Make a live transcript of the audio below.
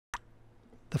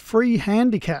The Free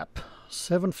Handicap,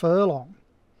 7 furlong.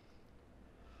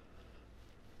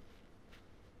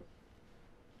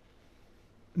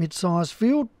 Mid-sized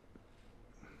field.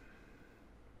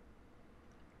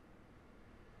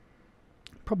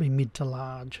 Probably mid to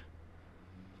large.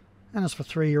 And as for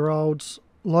 3-year-olds,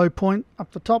 low point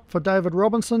up the top for David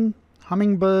Robinson,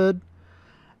 Hummingbird,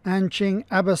 Anching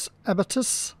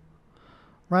Abatus,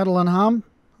 Rattle and Hum.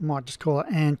 I might just call it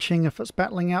Anching if it's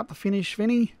battling out the finish,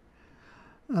 Vinny.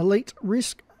 Elite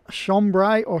Risk,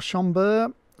 Chambray or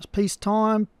Chambert,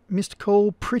 Peacetime, Missed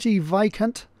Call, Pretty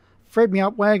Vacant, Fred Me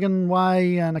Up, Wagon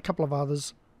Way, and a couple of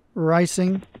others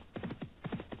racing.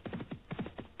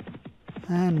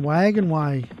 And Wagon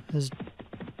Way has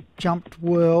jumped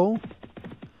well.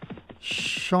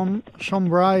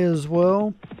 Chambray as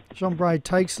well. Chambray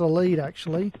takes the lead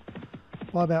actually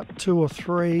by about 2 or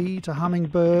 3 to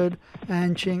Hummingbird.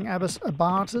 Anching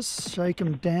Abatus, Shake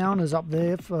 'em Down is up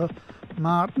there for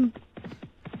Martin.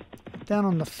 Down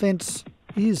on the fence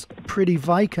is Pretty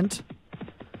Vacant.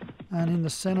 And in the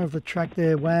centre of the track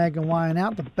there, Wagon Way. And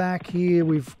out the back here,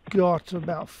 we've got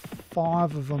about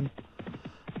 5 of them.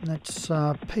 And that's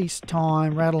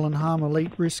Peacetime, Rattle and Hum,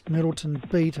 Elite Risk, Middleton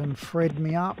Beat, and Fred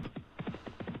Me Up.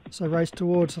 So race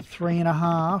towards the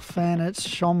 3.5, and it's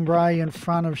Chambray in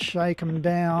front of Shake 'em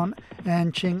Down,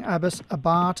 Anching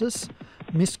Abatus.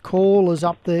 Missed Call is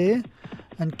up there.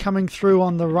 And coming through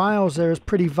on the rails there is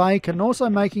Pretty Vacant. And also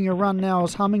making a run now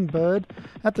is Hummingbird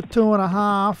at the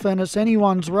 2.5, and it's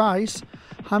anyone's race.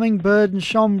 Hummingbird and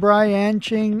Chambray,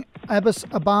 Anching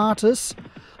Abatus.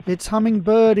 It's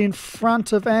Hummingbird in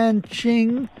front of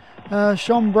Anching,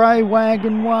 Chambray,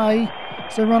 Wagon Way.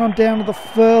 So run on down to the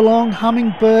furlong.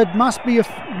 Hummingbird must be a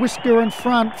whisker in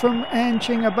front from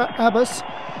Anching Abatus.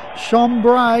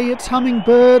 Chambray, it's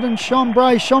Hummingbird and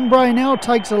Chambray. Chambray now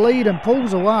takes the lead and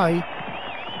pulls away.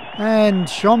 And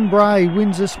Chambray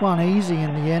wins this one easy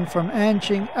in the end from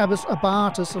Anching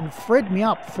Abatus, and Fred Me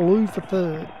Up flew for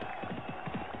 3rd.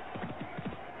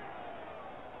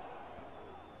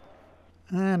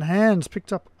 And Hans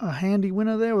picked up a handy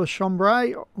winner there with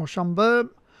Chambray or Chambert.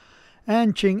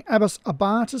 Anching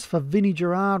Abatus for Vinnie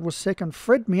Gerard was 2nd.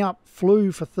 Fred Me Up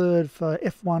flew for 3rd for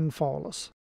F1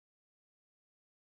 Foalers.